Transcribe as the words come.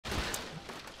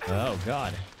Oh,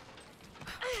 God.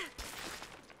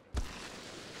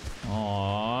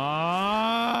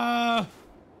 Aww.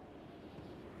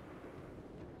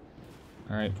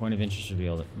 Alright, point of interest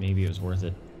revealed. Maybe it was worth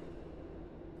it.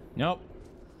 Nope.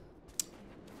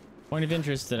 Point of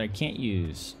interest that I can't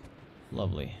use.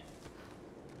 Lovely.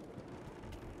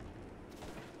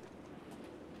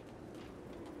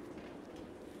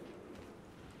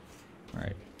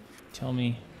 Alright. Tell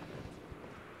me.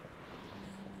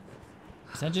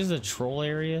 Is that just a troll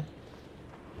area?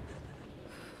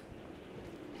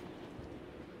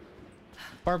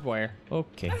 Barbed wire.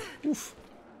 Okay. Oof.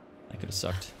 That could have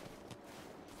sucked.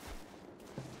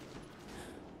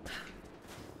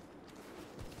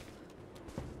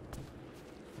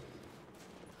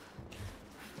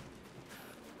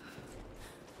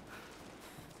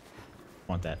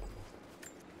 Want that.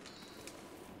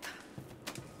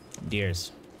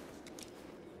 Deers.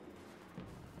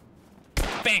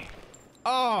 Bang!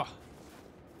 Oh!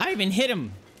 I even hit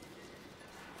him!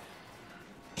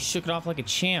 Shook it off like a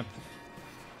champ.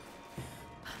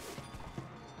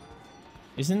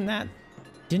 Isn't that...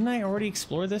 Didn't I already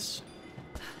explore this?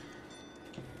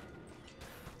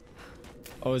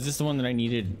 Oh, is this the one that I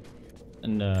needed?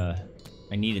 And,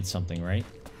 I needed something, right?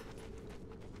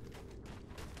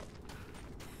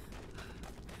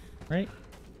 Right?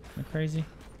 Am I crazy?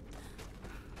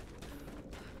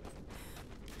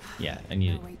 Yeah, I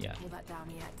need it. Yeah.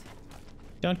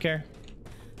 Don't care.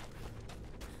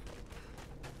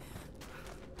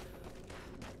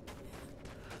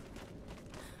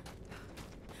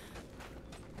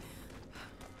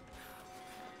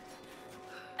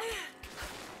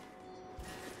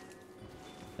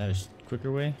 That is a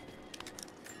quicker way?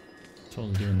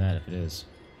 Totally doing that if it is.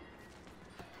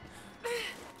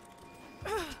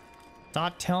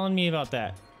 Stop telling me about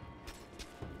that.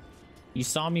 You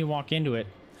saw me walk into it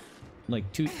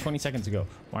like 20 seconds ago.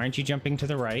 Why aren't you jumping to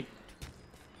the right?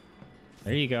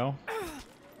 There you go.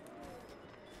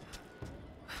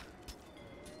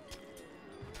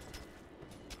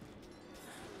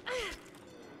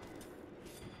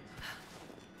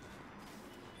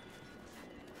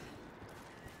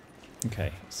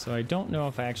 Okay, so I don't know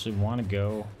if I actually want to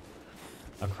go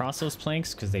across those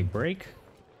planks because they break,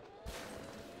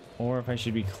 or if I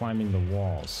should be climbing the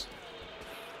walls.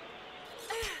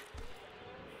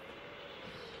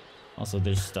 Also,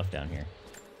 there's stuff down here.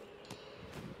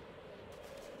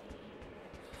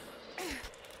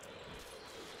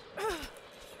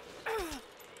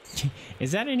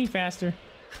 Is that any faster?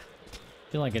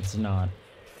 I feel like it's not.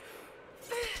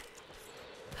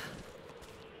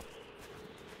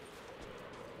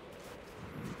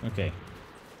 Okay.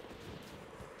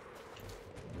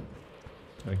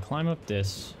 So I climb up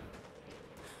this.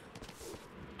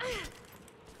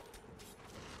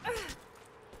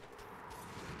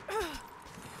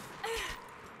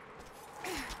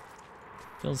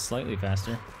 Feels slightly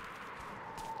faster.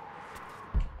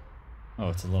 Oh,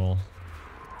 it's a little...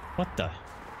 What the?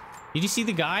 Did you see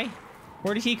the guy?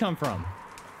 Where did he come from?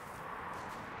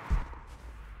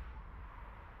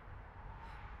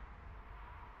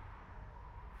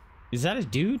 Is that a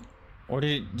dude? Or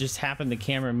did it just happen the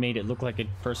camera made it look like a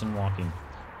person walking?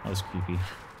 That was creepy.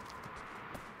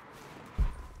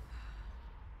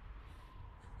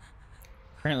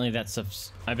 Apparently that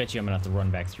stuff's... I bet you I'm gonna have to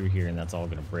run back through here and that's all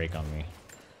gonna break on me.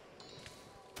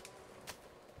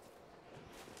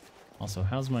 Also,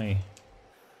 how's my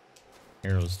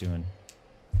arrows doing?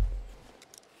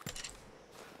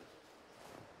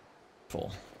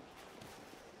 Full.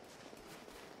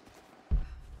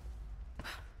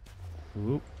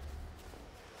 Oop.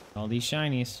 All these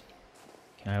shinies.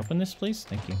 Can I open this, please?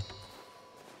 Thank you.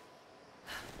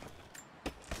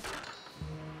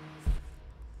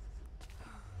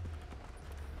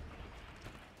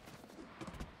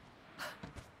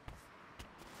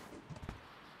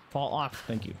 Fall off.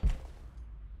 Thank you.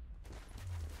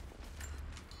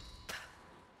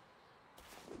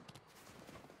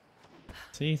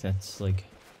 See, that's like...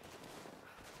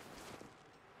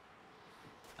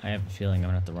 I have a feeling I'm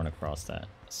gonna have to run across that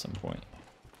at some point.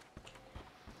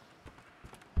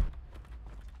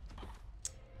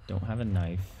 Don't have a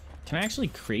knife. Can I actually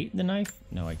create the knife?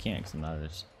 No, I can't because I'm not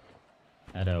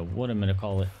at a, what I'm gonna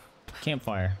call it,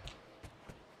 campfire.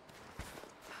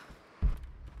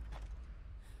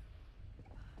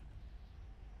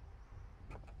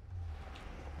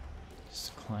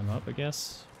 Just climb up, I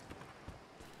guess.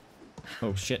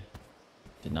 Oh shit.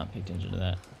 Did not pay attention to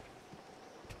that.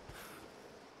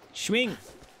 Swing!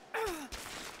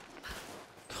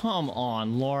 Come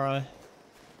on, Laura.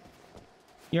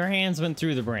 Your hands went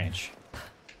through the branch.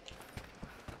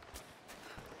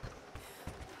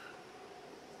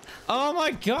 Oh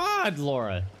my god,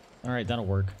 Laura. Alright, that'll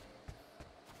work.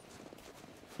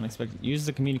 Unexpected. Use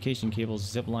the communication cables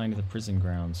zip line to the prison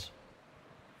grounds.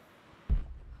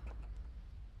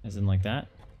 As in like that?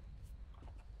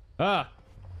 Ah!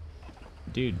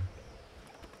 Dude.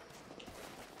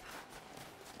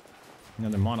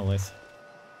 Another monolith.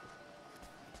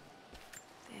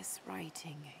 This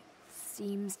writing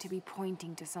seems to be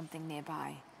pointing to something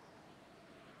nearby.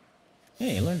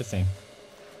 Hey, I learned a thing.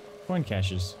 Coin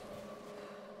caches.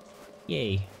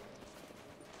 Yay.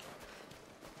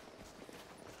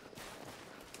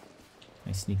 Can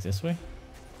I sneak this way?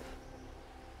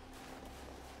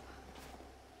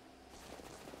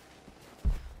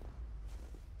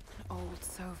 An old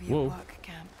Soviet Whoa. work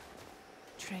camp.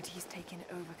 Trinity's taken it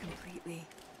over completely.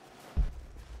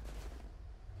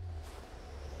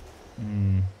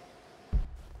 Hmm.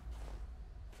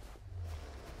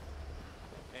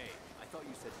 Hey, I thought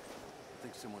you said I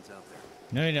think someone's out there.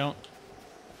 No, you don't.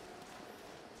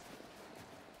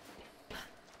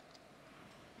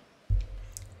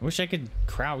 I wish I could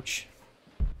crouch.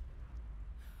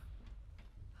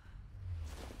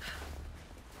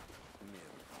 We may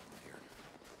have a problem here.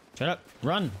 Shut up.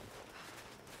 Run.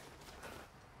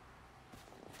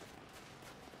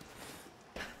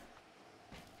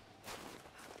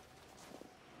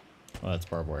 Oh, that's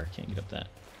barbed wire. Can't get up that.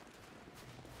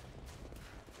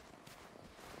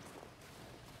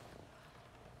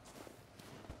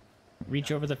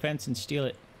 Reach over the fence and steal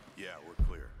it. Yeah, we're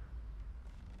clear.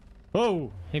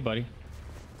 Oh, hey, buddy.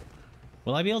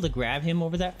 Will I be able to grab him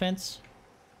over that fence?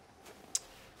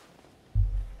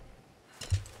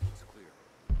 It's clear.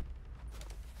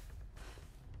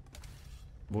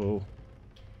 Whoa.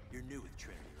 You're new with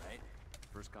Trinity, right?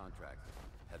 First contract.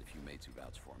 Had a few mates who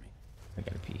vouched for me. I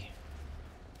gotta pee.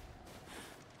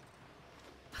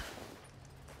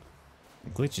 The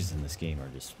glitches in this game are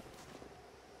just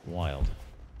wild.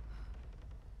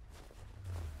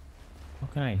 How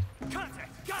can I?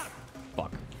 Contact! Got him!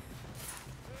 Fuck.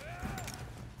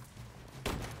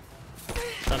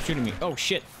 Stop shooting me. Oh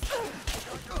shit.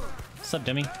 Sup,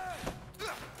 dummy?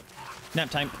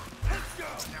 Nap time.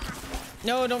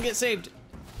 No, don't get saved.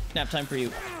 Nap time for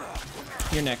you.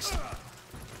 You're next.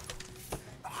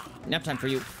 Nap time for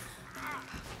you.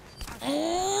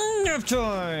 Nap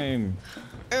time!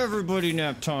 Everybody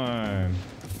nap time!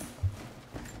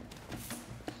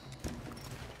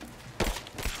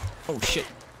 Oh shit.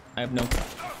 I have no...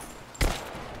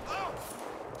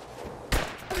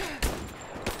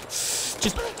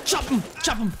 Just chop him!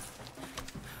 Chop him!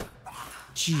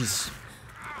 Jeez.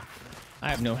 I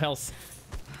have no health.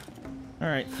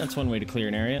 Alright, that's one way to clear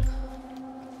an area.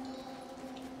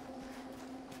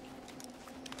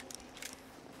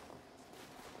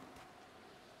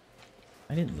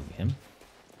 I didn't loot him.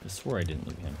 I swore I didn't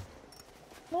loot him.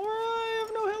 Laura, I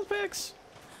have no health packs!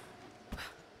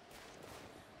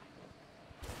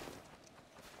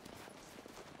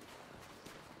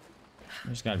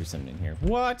 There's gotta be something in here.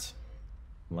 What?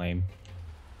 Lame.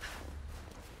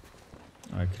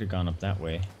 Oh, I could have gone up that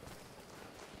way.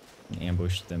 And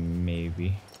ambushed them,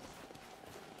 maybe.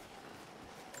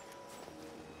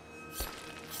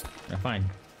 Yeah, fine.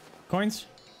 Coins?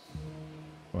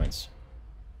 Coins.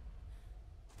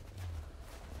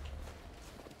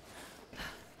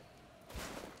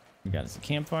 We got us a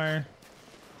campfire.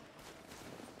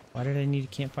 Why did I need a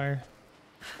campfire?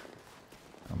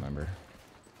 I don't remember.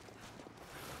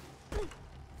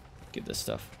 Get this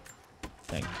stuff.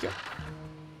 Thank you.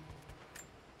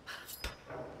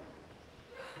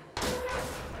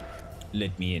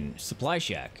 Let me in. Supply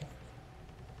shack.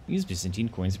 Use Byzantine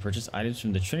coins to purchase items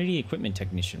from the Trinity Equipment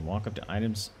Technician. Walk up to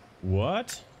items.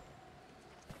 What?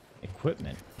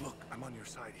 Equipment. Look, I'm on your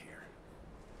side here.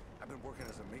 I've been working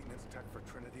as a maintenance tech for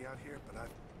Trinity out here, but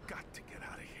I've got to get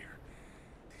out of here.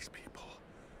 These people.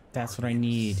 That's are what I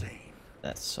need. insane.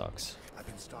 That sucks. I've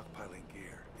been stockpiling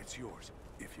gear. It's yours,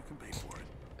 if you can pay for it.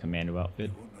 Commando outfit.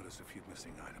 You won't notice a few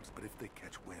missing items, but if they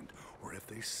catch wind, or if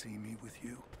they see me with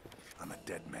you, I'm a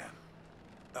dead man.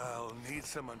 I'll need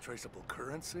some untraceable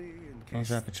currency in case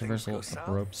Close rapid things traversal go of south.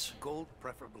 ropes. Gold,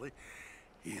 preferably.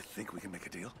 You think we can make a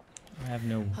deal? I have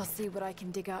no... I'll see what I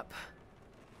can dig up.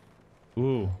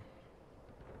 Ooh.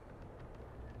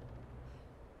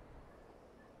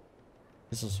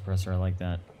 Pistol suppressor, I like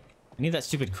that. I need that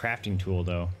stupid crafting tool,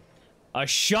 though. A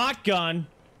shotgun!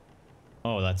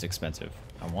 Oh, that's expensive.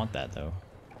 I want that, though.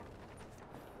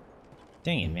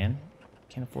 Dang it, man.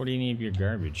 Can't afford any of your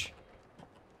garbage.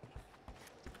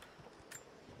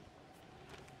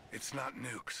 It's not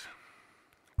nukes.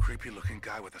 creepy-looking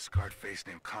guy with a scarred face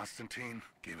named Constantine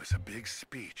gave us a big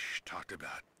speech, talked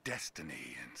about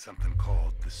destiny and something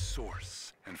called the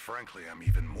Source. And frankly, I'm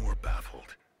even more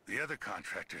baffled. The other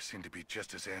contractors seem to be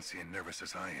just as antsy and nervous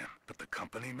as I am. But the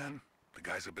company men, the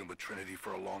guys who've been with Trinity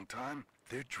for a long time,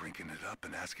 they're drinking it up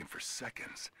and asking for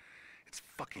seconds. It's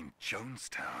fucking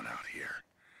Jonestown out here.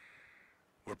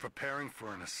 We're preparing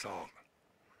for an assault.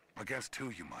 Against who,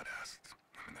 you might ask?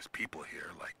 I mean, there's people here,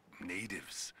 like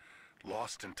natives,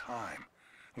 lost in time.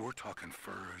 We're talking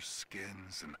furs,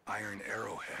 skins, and iron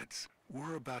arrowheads.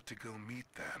 We're about to go meet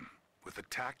them with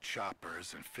attack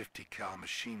choppers and 50 cal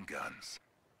machine guns.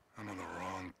 I'm on the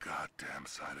wrong goddamn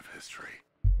side of history.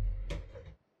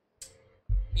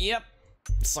 Yep.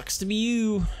 Sucks to be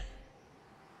you.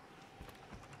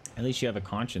 At least you have a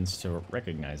conscience to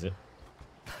recognize it.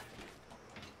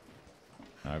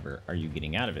 However, are you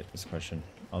getting out of it? Is the question.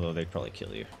 Although they'd probably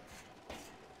kill you.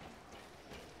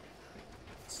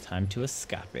 It's time to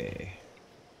escape.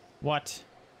 What?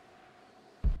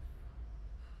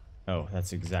 Oh,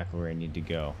 that's exactly where I need to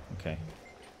go. Okay.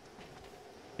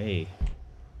 Hey.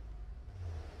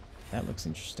 That looks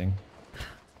interesting.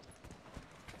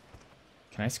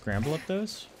 Can I scramble up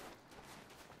those?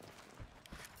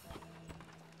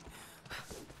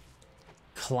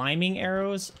 Climbing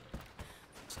arrows?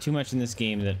 It's too much in this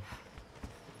game that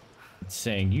it's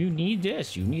saying, you need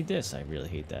this, you need this. I really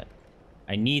hate that.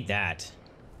 I need that.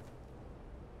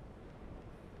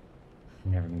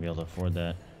 I'm never gonna be able to afford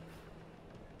that.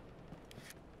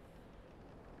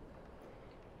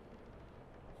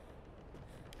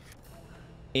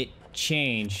 It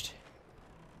changed.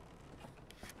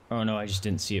 Oh no, I just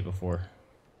didn't see it before.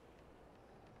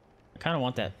 I kind of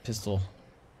want that pistol.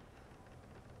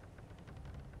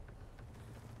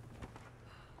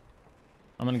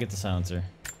 I'm gonna get the silencer.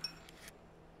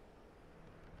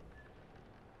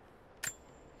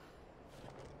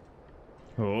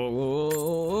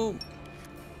 Oh. You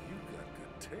got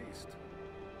good taste.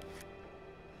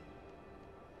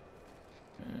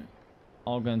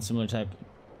 All guns similar type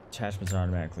attachments are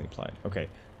automatically applied. Okay.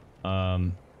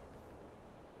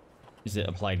 Is it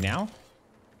applied now?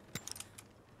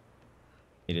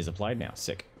 It is applied now.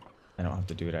 Sick. I don't have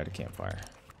to do it at a campfire.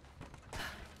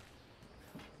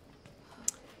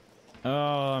 Oh,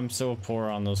 I'm so poor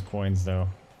on those coins, though.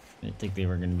 I didn't think they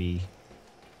were going to be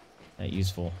that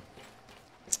useful.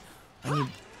 I need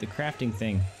the crafting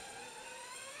thing.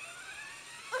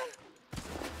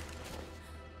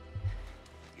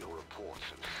 Your reports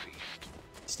have ceased.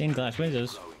 Stained glass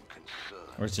windows. Growing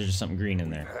concern. Or is there just something green in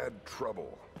there? Had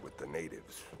trouble with the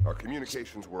natives. Our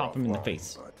communications were Pop him in the offline,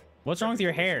 face. but What's wrong with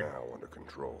your everything is hair? now under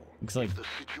control. Looks like If the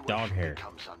situation dog hair.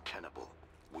 becomes untenable,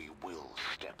 we will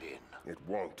step in. It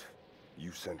won't.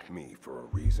 You sent me for a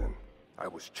reason. I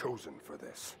was chosen for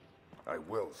this. I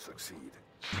will succeed.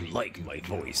 You like my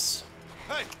voice.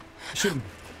 Hey! Shoot him.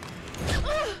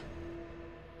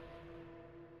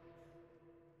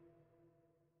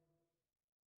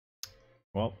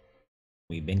 Well,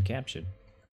 we've been captured.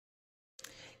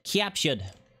 Captured.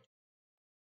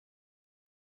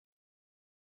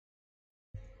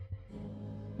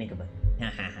 Make a butt. Ha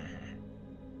ha ha ha.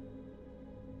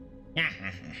 Ha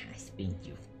ha ha. I spanked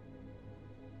you.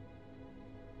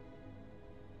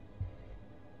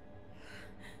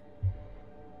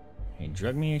 Hey,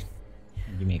 drug me.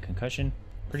 Give me a concussion.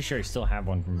 Pretty sure I still have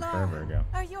one from forever ago.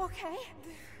 Are you okay?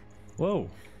 Whoa.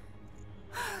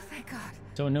 Oh, thank God.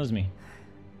 Someone knows me.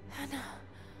 Hannah.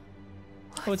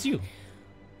 Oh, it's you.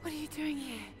 What are you doing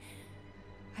here?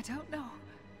 I don't know.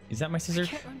 Is that my sister? I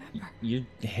can't remember. Your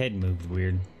head moved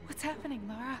weird. What's happening,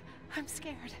 Laura? I'm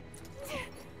scared.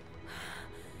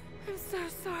 I'm so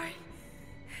sorry.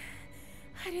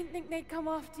 I didn't think they'd come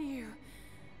after you.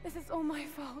 This is all my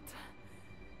fault.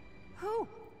 Who?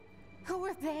 Who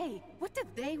are they? What did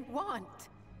they want?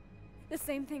 The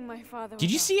same thing my father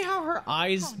Did you was see how her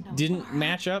eyes Oh, no, didn't Laura.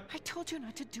 match up? I told you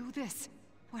not to do this.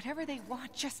 Whatever they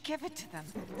want, just give it to them.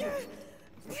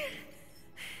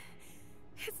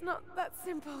 It's not that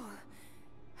simple.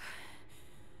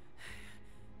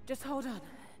 Just hold on.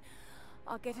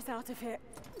 I'll get us out of here.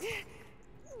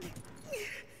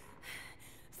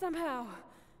 Somehow.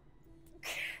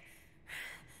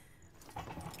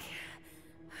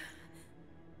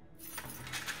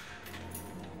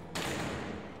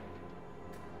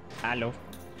 Hello.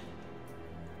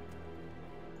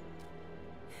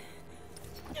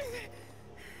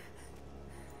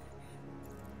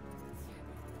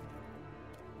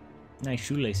 Nice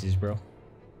shoelaces, bro.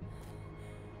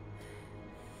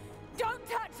 Don't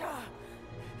touch her!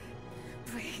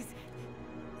 Please.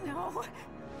 No.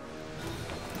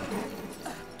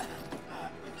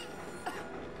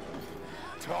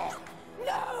 Talk!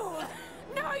 No!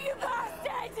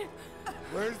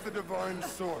 Find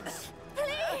source.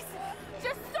 Please!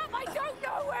 Just stop! I don't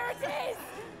know where it is!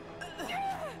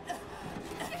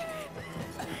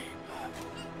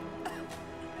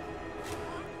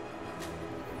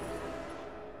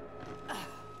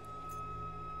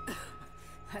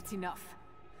 That's enough.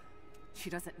 She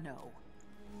doesn't know.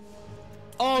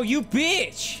 Oh, you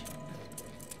bitch!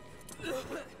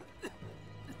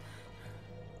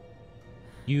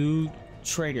 You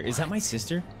traitor. Is that my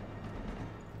sister?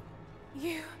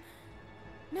 You...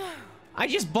 No. I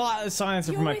just bought a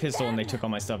silencer for You're my with pistol and they them. took all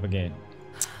my stuff again.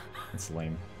 That's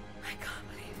lame. I can't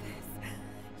believe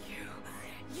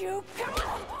this. You...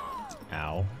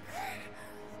 Ow.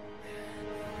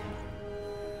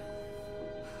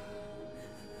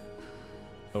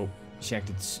 Oh, she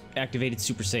activated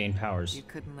Super Saiyan powers. You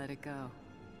couldn't let it go,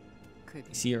 could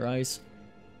you? See her eyes?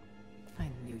 I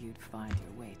knew you'd find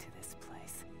your way to this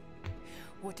place.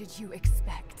 What did you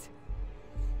expect?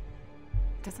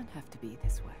 It doesn't have to be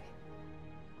this way.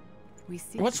 We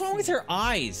see. What's wrong with her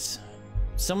eyes?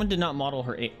 Someone did not model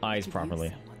her eyes properly.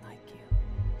 Someone like you.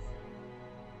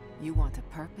 You want a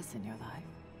purpose in your life?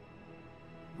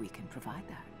 We can provide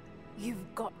that.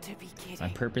 You've got to be kidding. My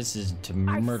purpose is to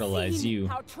I've myrtleize seen you.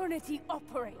 how Trinity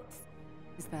operates.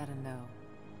 Is that a no?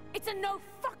 It's a no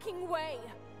fucking way.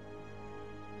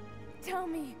 Tell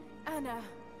me, Anna,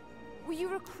 were you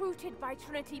recruited by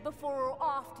Trinity before or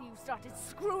after you started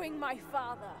screwing my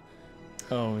father?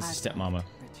 Oh, it's a stepmama.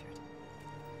 Richard.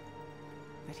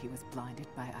 But he was blinded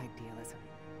by idealism,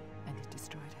 and it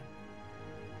destroyed him.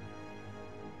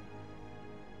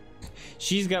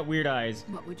 She's got weird eyes.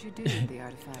 What would you do with the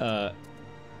artifact?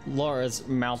 Laura's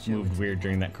mouth Show it moved to weird me.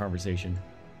 during that conversation.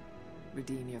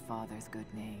 Redeem your father's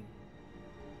good name.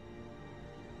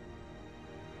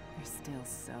 You're still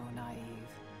so naive.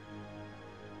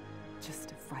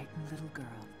 Just a frightened little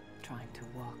girl trying to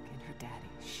walk in her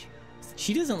daddy's shoes.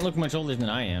 She doesn't look much older than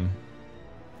I am.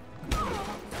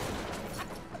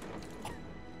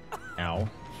 Ow.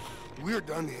 We're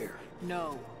done here.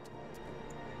 No,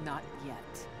 not yet.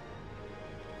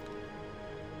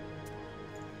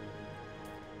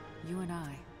 You and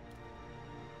I,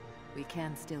 we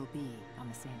can still be on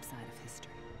the same side of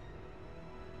history.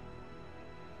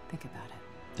 Think about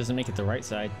it. Doesn't make it the right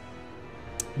side.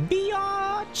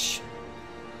 Biatch!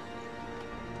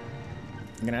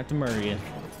 I'm gonna have to murder you.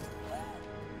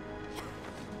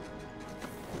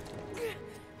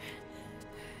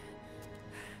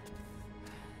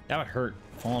 That would hurt.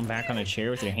 Falling back on a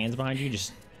chair with your hands behind you,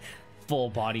 just full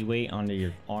body weight onto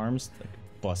your arms. Like,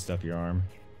 bust up your arm.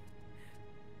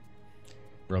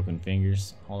 Broken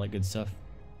fingers, all that good stuff.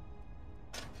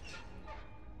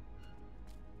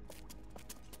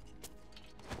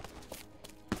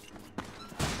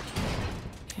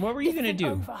 What were you gonna do?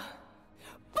 Over.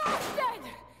 Bastard!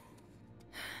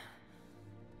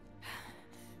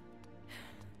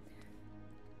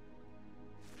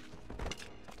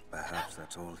 Perhaps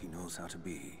that's all he knows how to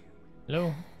be. Hello?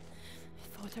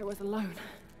 I thought I was alone.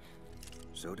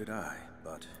 So did I,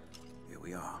 but here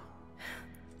we are.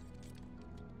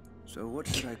 So what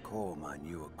should I call my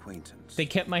new acquaintance? They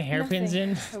kept my hairpins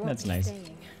in? That's nice.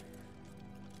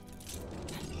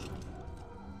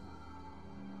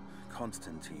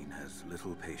 Constantine has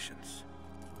little patience.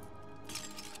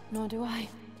 Nor do I.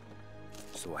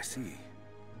 So I see.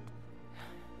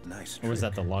 Nice Or was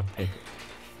that trick. the lockpick?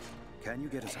 Can you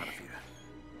get us out of here?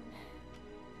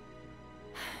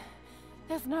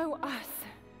 There's no us.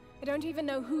 I don't even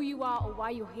know who you are or why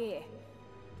you're here.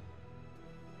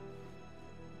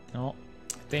 No.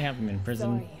 If they have him in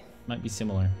prison, Sorry. might be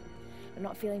similar. I'm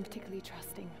not feeling particularly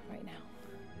trusting right now.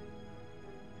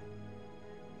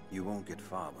 You won't get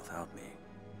far without me.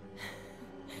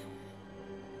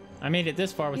 I made it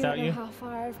this far without you. you. Don't know how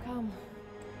far I've come.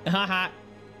 Haha.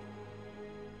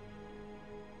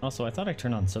 Also, I thought I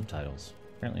turned on subtitles.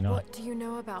 Apparently not. What do you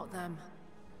know about them?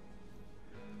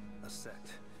 A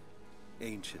sect.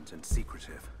 Ancient and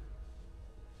secretive.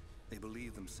 They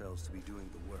believe themselves to be doing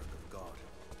the work of God.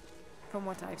 From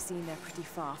what I've seen, they're pretty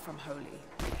far from holy.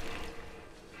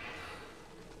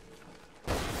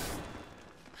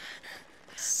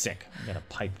 Sick. I got a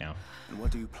pipe now. And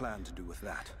what do you plan to do with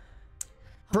that?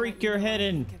 Break your head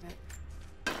in. Think of it.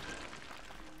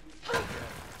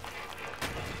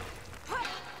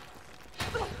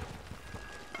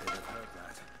 They'd have heard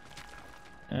that.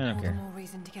 I don't All the care. more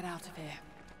reason to get out of here.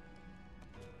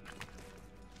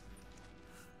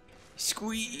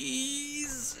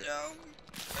 Squeeze. Oh.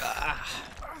 Ah.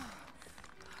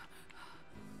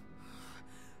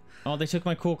 Oh, they took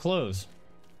my cool clothes.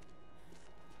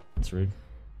 That's rude.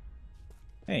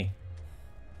 Hey.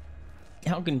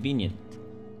 How convenient.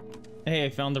 Hey, I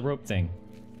found the rope thing.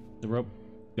 The rope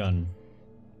gun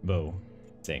bow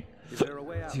thing. Is there a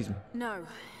way out? Excuse me. No,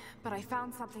 but I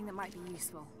found something that might be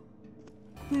useful.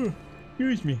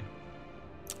 Excuse me.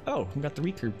 Oh, we got the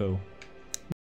recurve bow.